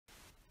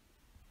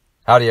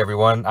Howdy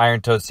everyone,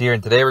 Iron Toast here,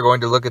 and today we're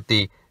going to look at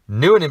the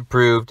new and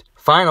improved,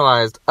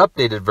 finalized,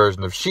 updated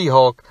version of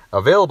She-Hulk,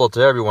 available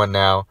to everyone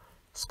now.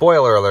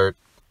 Spoiler alert,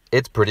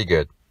 it's pretty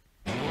good.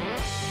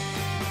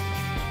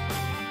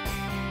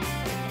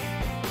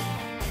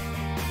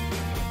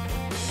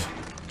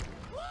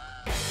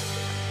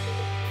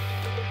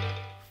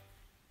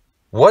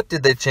 What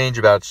did they change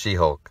about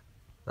She-Hulk?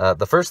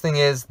 The first thing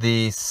is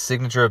the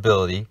signature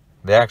ability.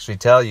 They actually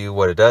tell you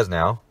what it does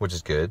now, which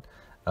is good.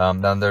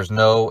 Now there's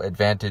no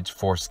advantage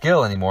for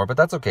skill anymore, but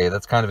that's okay.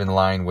 That's kind of in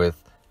line with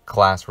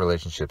class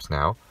relationships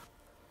now.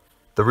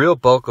 The real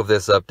bulk of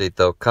this update,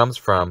 though, comes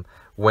from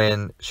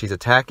when she's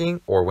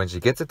attacking or when she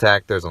gets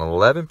attacked, there's an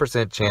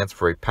 11% chance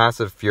for a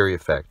passive fury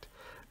effect.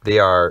 They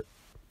are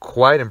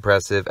quite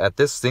impressive. At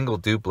this single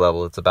dupe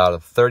level, it's about a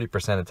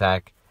 30%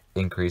 attack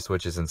increase,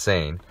 which is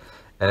insane.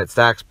 And it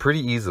stacks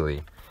pretty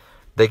easily.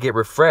 They get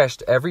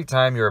refreshed every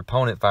time your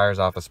opponent fires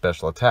off a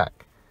special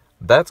attack.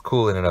 That's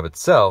cool in and of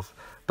itself,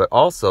 but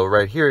also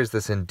right here is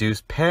this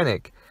induced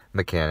panic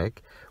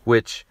mechanic,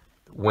 which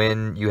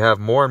when you have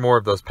more and more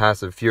of those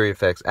passive fury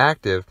effects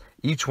active,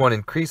 each one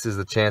increases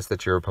the chance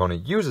that your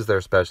opponent uses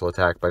their special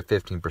attack by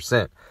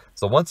 15%.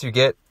 So once you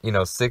get,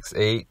 6,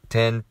 8,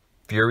 10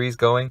 furies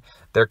going,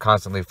 they're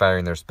constantly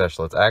firing their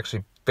special. It's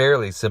actually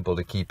fairly simple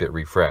to keep it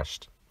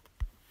refreshed.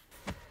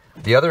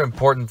 The other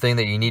important thing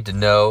that you need to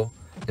know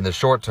in the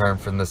short term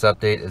from this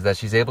update is that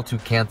she's able to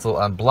cancel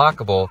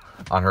unblockable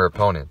on her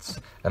opponents.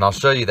 And I'll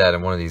show you that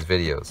in one of these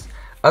videos.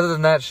 Other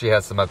than that, she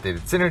has some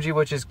updated synergy,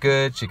 which is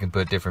good. She can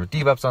put different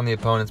debuffs on the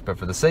opponents, but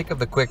for the sake of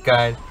the quick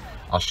guide,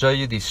 I'll show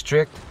you the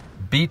strict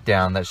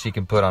beatdown that she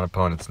can put on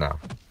opponents now.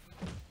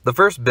 The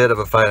first bit of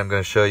a fight I'm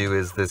going to show you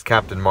is this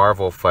Captain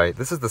Marvel fight.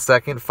 This is the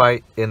second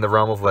fight in the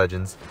Realm of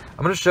Legends.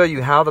 I'm going to show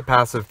you how the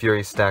passive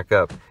furies stack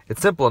up.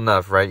 It's simple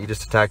enough, right? You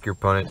just attack your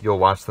opponent, you'll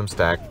watch them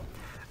stack.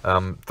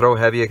 Throw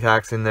heavy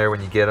attacks in there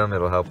when you get them,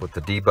 it'll help with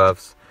the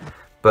debuffs.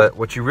 But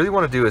what you really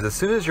want to do is as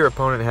soon as your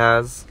opponent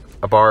has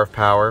a bar of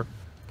power,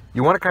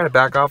 you want to kind of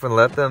back off and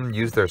let them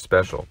use their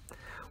special.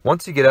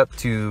 Once you get up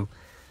to,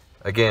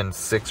 again,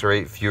 6 or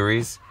 8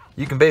 furies,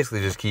 you can basically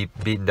just keep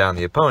beating down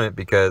the opponent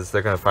because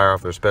they're going to fire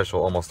off their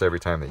special almost every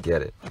time they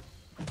get it.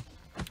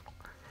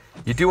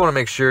 You do want to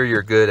make sure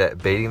you're good at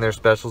baiting their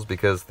specials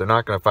because they're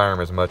not going to fire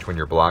them as much when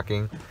you're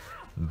blocking.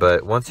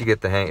 But once you get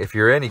the hang, if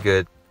you're any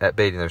good at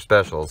baiting their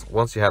specials,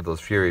 once you have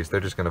those furies, they're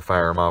just going to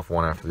fire them off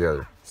one after the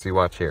other. See,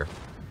 watch here.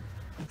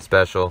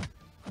 Special.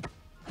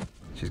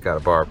 She's got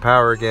a bar of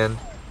power again.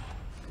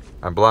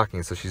 I'm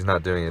blocking, so she's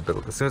not doing it.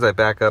 But as soon as I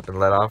back up and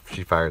let off,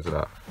 she fires it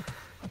off.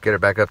 Get her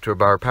back up to a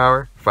bar of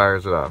power,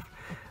 fires it off.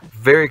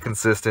 Very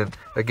consistent.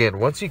 Again,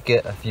 once you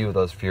get a few of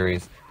those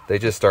furies, they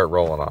just start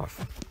rolling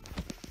off.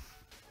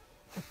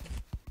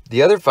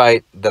 The other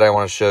fight that I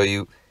want to show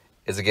you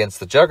is against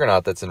the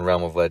Juggernaut that's in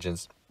Realm of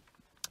Legends.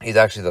 He's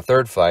actually the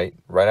third fight,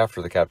 right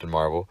after the Captain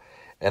Marvel.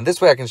 And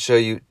this way I can show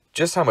you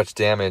just how much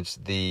damage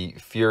the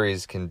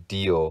furies can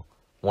deal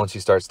once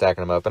you start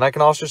stacking them up. And I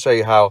can also show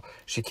you how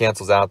she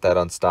cancels out that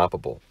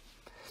Unstoppable.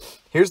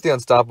 Here's the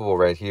Unstoppable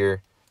right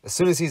here. As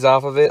soon as he's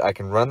off of it, I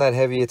can run that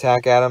heavy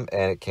attack at him,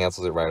 and it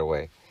cancels it right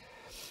away.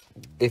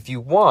 If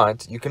you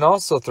want, you can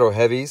also throw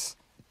heavies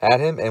at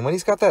him, and when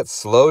he's got that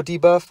slow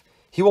debuff,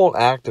 he won't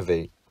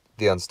activate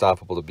the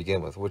Unstoppable to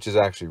begin with, which is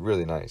actually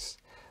really nice.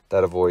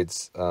 That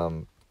avoids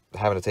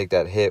having to take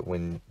that hit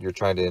when you're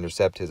trying to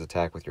intercept his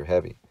attack with your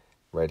heavy,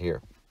 right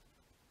here.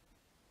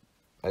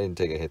 I didn't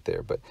take a hit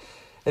there, but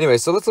anyway,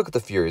 so let's look at the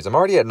furies. I'm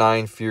already at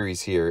 9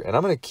 furies here, and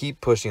I'm going to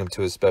keep pushing him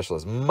to his special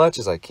as much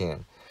as I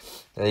can.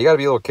 Now, you got to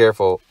be a little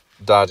careful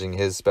dodging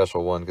his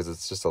special one because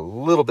it's just a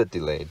little bit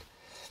delayed.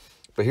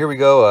 But here we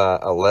go,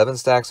 11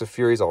 stacks of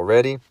furies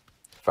already.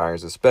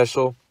 Fires a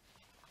special.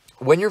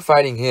 When you're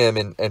fighting him,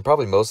 and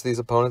probably most of these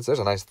opponents, there's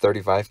a nice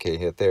 35k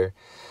hit there.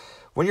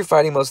 When you're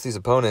fighting most of these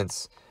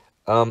opponents,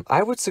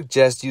 I would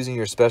suggest using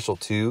your special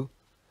 2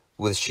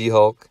 with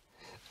She-Hulk.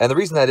 And the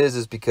reason that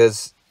is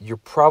because you're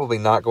probably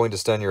not going to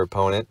stun your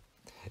opponent.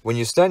 When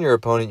you stun your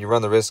opponent, you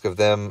run the risk of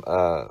them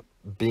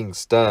being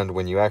stunned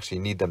when you actually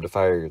need them to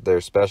fire their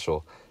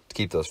special to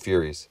keep those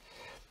furies.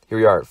 Here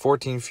we are at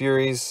 14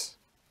 furies.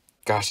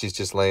 Gosh, he's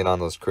just laying on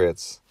those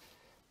crits.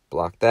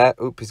 Block that.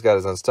 Oop, he's got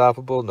his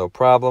Unstoppable. No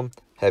problem.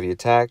 Heavy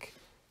attack.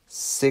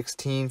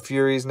 16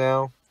 furies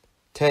now.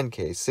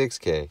 10k,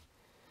 6k.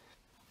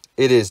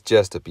 It is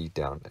just a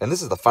beatdown. And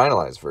this is the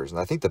finalized version.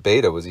 I think the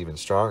beta was even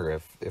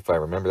stronger if I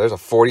remember. There's a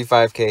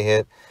 45k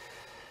hit.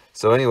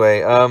 So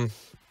anyway,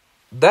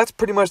 that's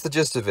pretty much the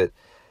gist of it.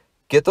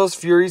 Get those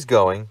furies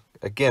going.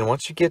 Again,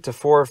 once you get to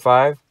 4 or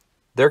 5,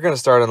 they're going to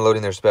start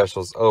unloading their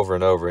specials over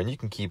and over, and you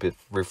can keep it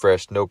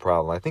refreshed, no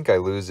problem. I think I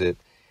lose it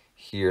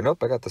here.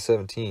 Nope, I got the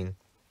 17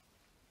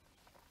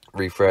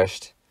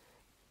 refreshed.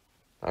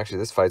 Actually,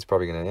 this fight's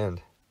probably going to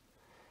end.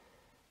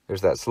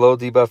 There's that slow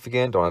debuff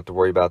again. Don't have to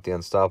worry about the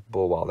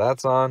Unstoppable while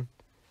that's on.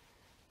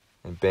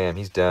 And bam,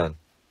 he's done.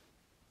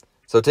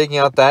 So taking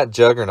out that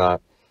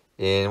Juggernaut,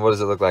 and what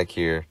does it look like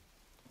here?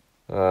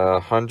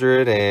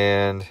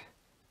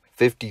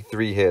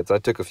 153 hits. I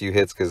took a few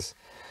hits because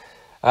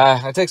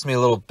It takes me a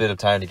little bit of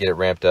time to get it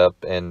ramped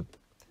up, and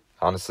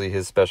honestly,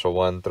 his special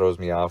one throws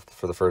me off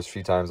for the first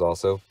few times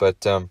also.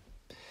 But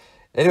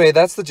anyway,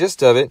 that's the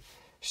gist of it.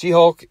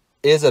 She-Hulk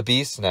is a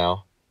beast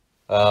now.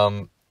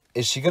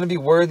 Is she going to be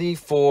worthy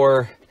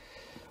for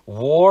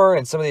war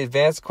and some of the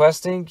advanced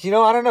questing? You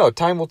know, I don't know.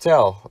 Time will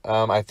tell.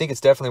 I think it's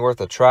definitely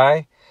worth a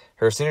try.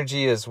 Her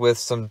synergy is with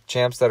some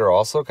champs that are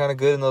also kind of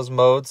good in those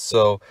modes.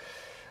 So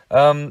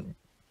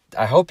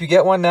I hope you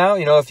get one now.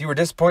 You know, if you were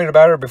disappointed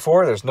about her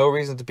before, there's no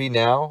reason to be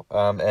now.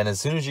 And as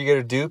soon as you get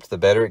her duped, the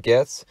better it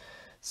gets.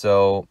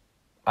 So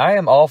I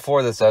am all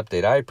for this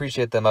update. I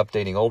appreciate them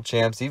updating old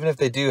champs, even if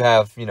they do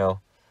have, you know,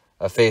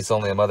 a face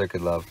only a mother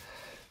could love.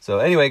 So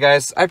anyway,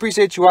 guys, I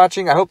appreciate you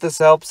watching. I hope this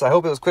helps. I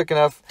hope it was quick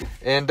enough.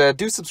 And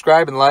do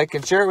subscribe and like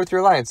and share it with your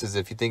alliances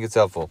if you think it's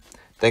helpful.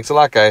 Thanks a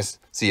lot, guys.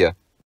 See ya.